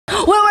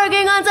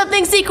found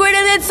something secret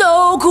and it's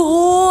so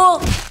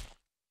cool.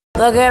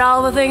 Look at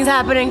all the things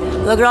happening.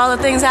 Look at all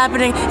the things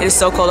happening. It is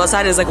so cold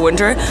outside. It's like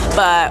winter,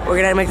 but we're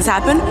gonna make this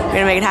happen. We're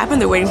gonna make it happen.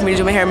 They're waiting for me to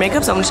do my hair and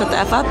makeup, so I'm gonna shut the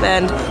F up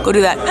and go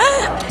do that.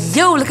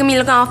 Yo, look at me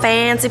looking all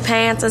fancy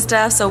pants and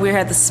stuff. So we're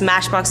here at the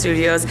Smashbox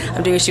Studios.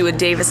 I'm doing a shoot with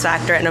Davis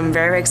Factor, and I'm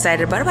very, very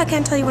excited about it, but I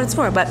can't tell you what it's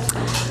for, but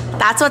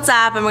that's what's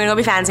up, and we're gonna go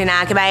be fancy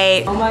now. Okay,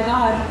 bye. Oh my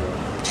God.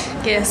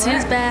 Guess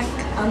who's back?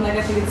 I'm like,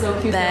 I think it's so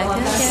cute. Back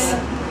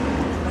again.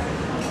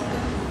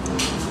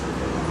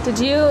 Did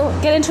you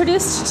get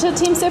introduced to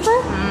Team Super?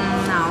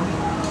 No.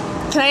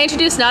 Can I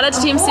introduce Nada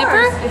to Team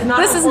Super?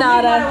 This is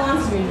Nada.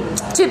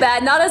 Too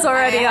bad, Nada's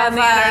already on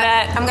the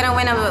internet. I'm gonna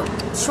win a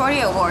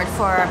Shorty Award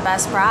for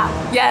Best Prop.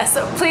 Yes,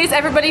 so please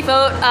everybody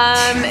vote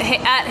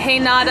at Hey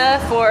Nada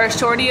for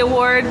Shorty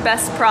Award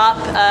Best Prop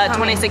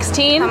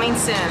 2016. Coming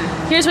soon.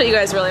 Here's what you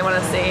guys really want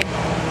to see.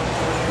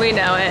 We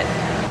know it.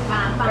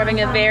 We're having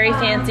a very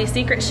fancy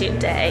secret shoot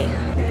day.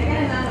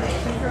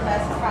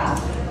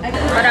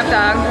 What up,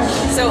 dog?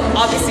 So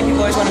obviously people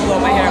always want to blow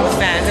my hair out with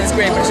fans, and it's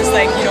great, but it's just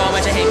like, you know how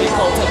much I hate being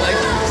cold, so I'm like...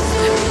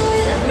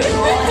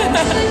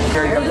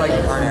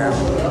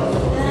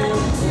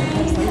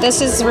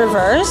 This is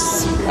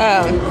reverse. Oh.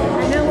 I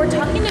know, we're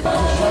talking to...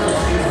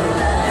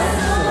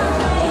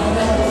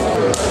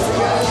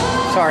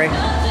 Sorry.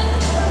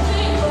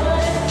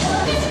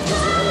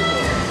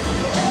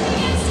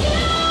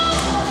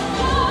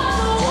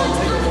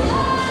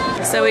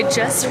 So we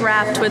just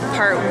wrapped with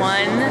part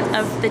 1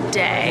 of the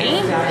day.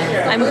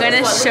 I'm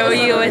gonna show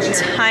you a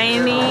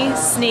tiny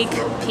sneak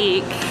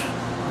peek.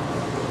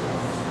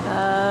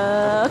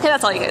 Okay,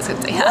 that's all you guys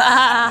can see.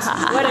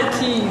 What a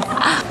tease.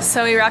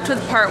 So we wrapped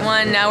with part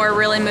 1, now we're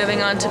really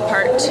moving on to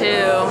part 2.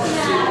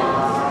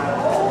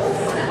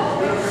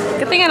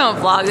 Good thing I don't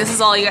vlog, this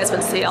is all you guys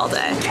would see all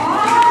day.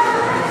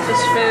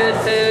 Just food,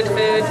 food,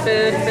 food,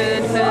 food,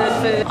 food, food,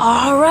 food.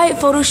 All right,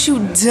 photo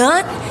shoot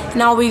done.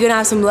 Now we're gonna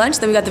have some lunch,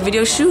 then we got the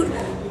video shoot.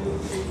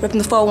 Ripping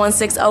the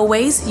 416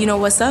 always, you know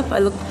what's up.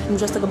 I'm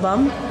dressed like a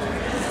bum.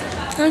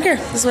 I don't care,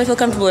 this is what I feel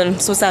comfortable in,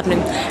 so what's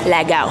happening?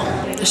 Lag out.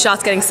 The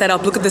shot's getting set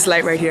up, look at this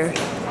light right here.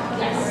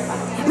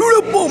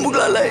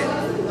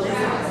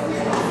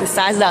 The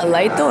size of that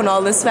light though, and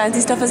all this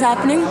fancy stuff is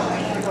happening.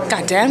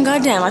 Goddamn,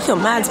 I feel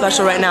mad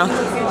special right now.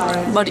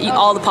 I'm about to eat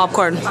all the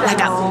popcorn. Lag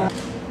out.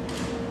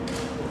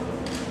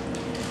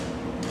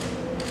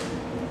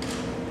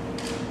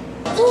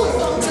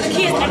 So the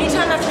key is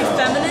anytime I have to be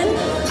feminine,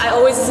 I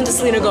always listen to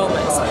Selena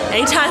Gomez.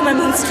 Anytime I'm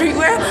in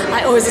streetwear,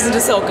 I always listen to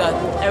Soca.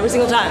 Every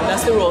single time,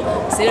 that's the rule.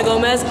 Selena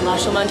Gomez,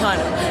 Machel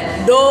Montano.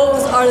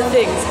 Those are the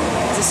things.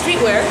 It's a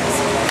streetwear.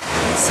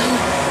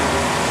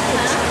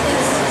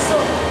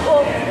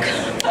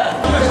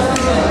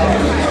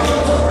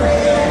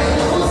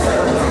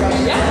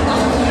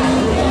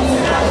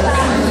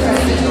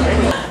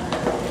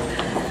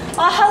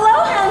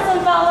 Hello,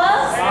 handsome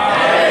fellas.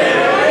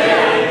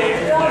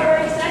 You're all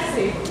very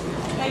sexy.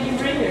 Thank you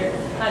for being here.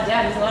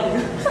 Dad, there's a lot of you.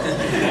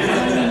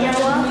 You're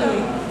welcome.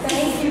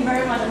 Thank you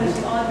very much. I wish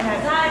you all the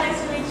best. Hi, nice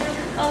to meet you.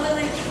 Oh,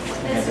 Lily,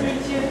 nice to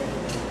meet you.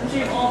 I'm sure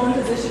you've all been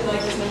positioned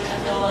like this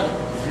after all.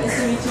 Nice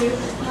to meet you.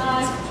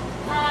 Hi.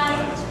 Hi.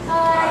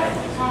 Hi.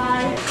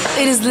 Hi.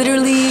 It has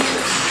literally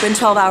been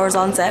 12 hours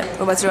on set.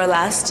 We're about to do our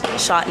last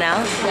shot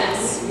now.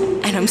 Yes.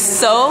 And I'm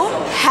so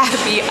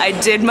happy I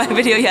did my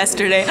video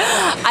yesterday.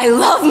 I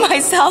love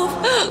myself.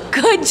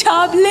 Good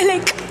job, Lily.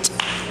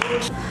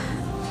 Good job.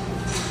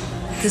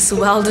 This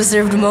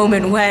well-deserved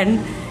moment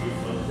when,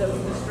 oh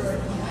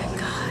my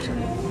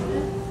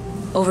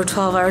God, over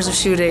 12 hours of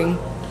shooting.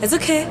 It's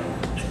okay.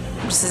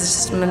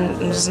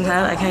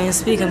 I can't even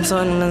speak. I'm so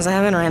in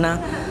heaven right now.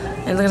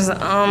 And look at this.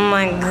 Oh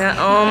my God.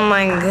 Oh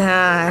my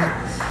God.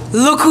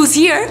 Look who's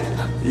here.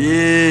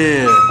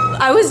 Yeah.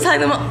 I was telling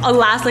them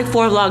last like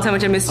 4 vlogs how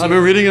much I missed you. I've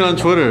been reading it on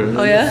Twitter.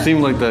 Oh yeah? It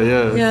seemed like that,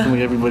 yeah. Yeah. It seemed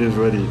like everybody's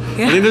ready.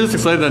 Yeah. I think they're just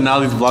excited that now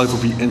these vlogs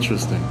will be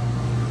interesting.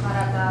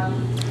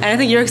 And I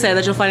think you're excited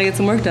that you'll finally get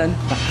some work done.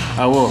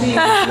 I will. I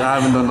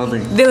haven't done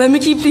nothing. They let me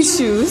keep these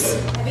shoes.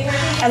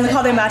 And look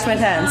how they match my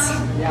pants.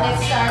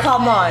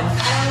 Come on.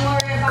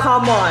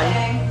 Come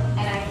on.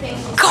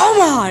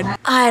 Come on!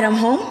 Alright, I'm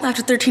home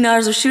after 13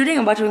 hours of shooting.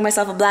 I'm about to make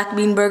myself a black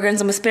bean burger and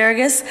some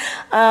asparagus.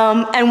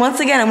 And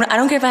once again, I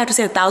don't care if I have to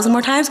say it 1,000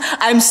 more times.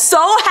 I'm so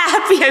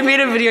happy I made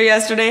a video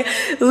yesterday.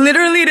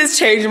 Literally, it has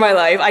changed my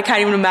life. I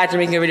can't even imagine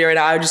making a video right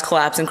now. I would just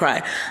collapse and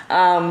cry.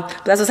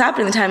 But that's what's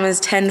happening. The time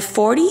is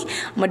 10:40.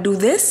 I'm gonna do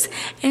this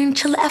and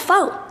chill the F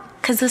out.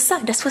 Cause that's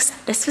what's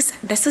up.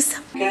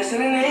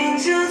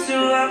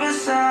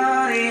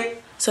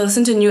 So I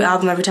listen to a new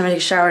album every time I take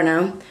a shower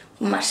now.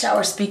 With my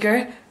shower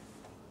speaker.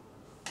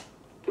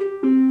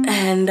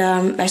 And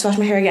I just washed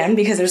my hair again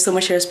because there's so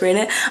much hairspray in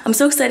it. I'm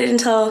so excited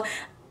until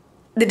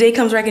the day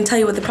comes where I can tell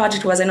you what the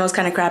project was. I know it's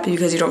kind of crappy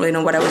because you don't really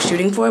know what I was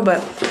shooting for,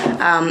 but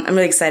I'm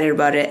really excited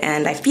about it,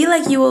 and I feel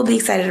like you will be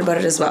excited about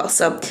it as well.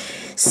 So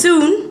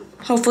soon,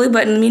 hopefully,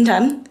 but in the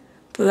meantime,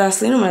 put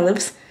Vaseline on my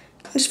lips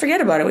and just forget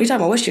about it. What are you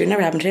talking about? What shoot? It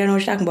never happened today. I don't know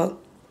what you're talking about.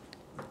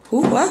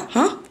 Who? What?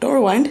 Huh? Don't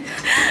rewind.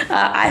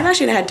 I'm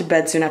actually gonna head to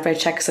bed soon after I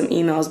check some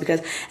emails because,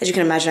 as you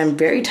can imagine, I'm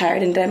very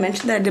tired. And did I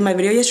mention that I did my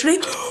video yesterday?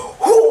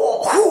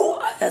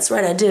 That's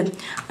right, I did.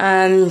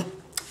 So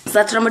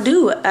that's what I'm gonna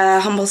do.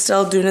 Humble's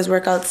still doing his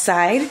work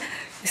outside.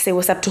 Say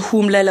what's up to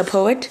Humla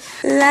Poet.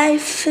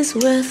 Life is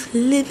worth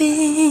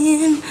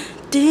living.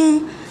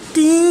 Do,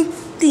 do,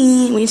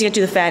 do. We need to get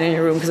you the fan in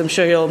your room because I'm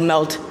sure you'll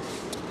melt.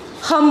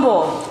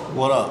 Humble.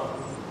 What up?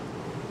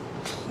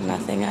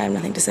 Nothing. I have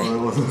nothing to say.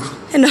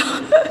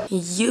 No.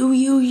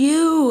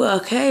 You.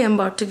 Okay, I'm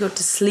about to go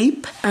to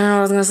sleep. I don't know what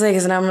I was gonna say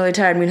because now I'm really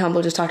tired. Me and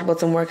Humble just talked about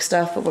some work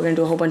stuff, but we're gonna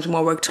do a whole bunch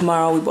more work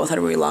tomorrow. We both had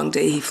a really long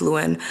day. He flew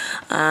in.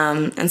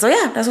 And so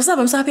yeah, that's what's up.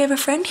 I'm so happy I have a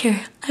friend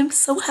here. I'm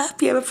so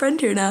happy I have a friend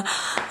here now.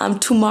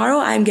 Tomorrow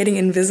I'm getting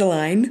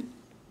Invisalign,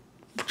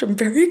 which I'm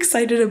very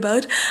excited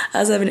about,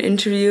 as I have an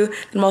interview.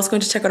 And I'm also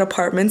going to check out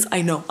apartments.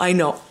 I know. I'm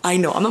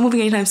not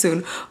moving anytime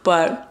soon,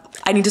 but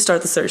I need to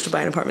start the search to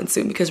buy an apartment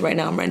soon because right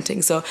now I'm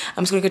renting. So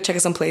I'm just gonna go check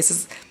out some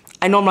places.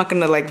 I know I'm not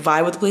gonna like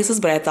vibe with the places,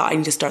 but I thought I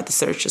need to start the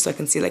search just so I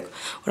can see like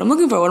what I'm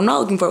looking for, what I'm not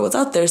looking for, what's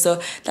out there. So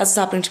that's what's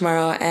happening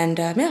tomorrow. And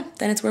yeah,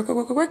 then it's work.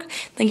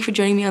 Thank you for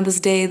joining me on this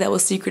day that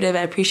was secretive.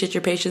 I appreciate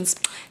your patience.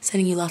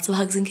 Sending you lots of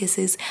hugs and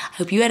kisses. I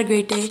hope you had a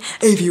great day.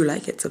 If you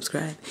like it,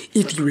 subscribe.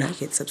 If you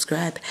like it,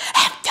 subscribe.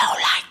 If you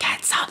like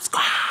it,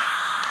 subscribe.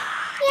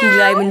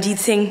 Jai Manjeet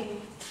Singh.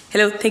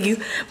 Hello, thank you.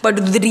 But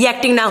the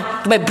reacting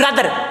now to my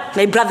brother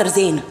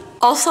Zayn.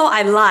 Also,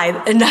 I lied.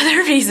 Another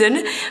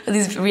reason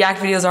these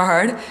react videos are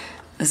hard.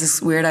 This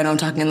is weird, I know I'm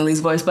talking in Lily's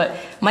voice, but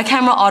my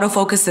camera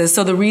autofocuses.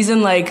 So the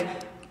reason like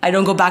I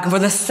don't go back and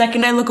forth, the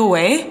second I look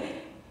away,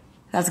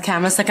 that's the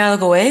camera, the second I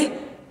look away,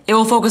 it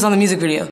will focus on the music video.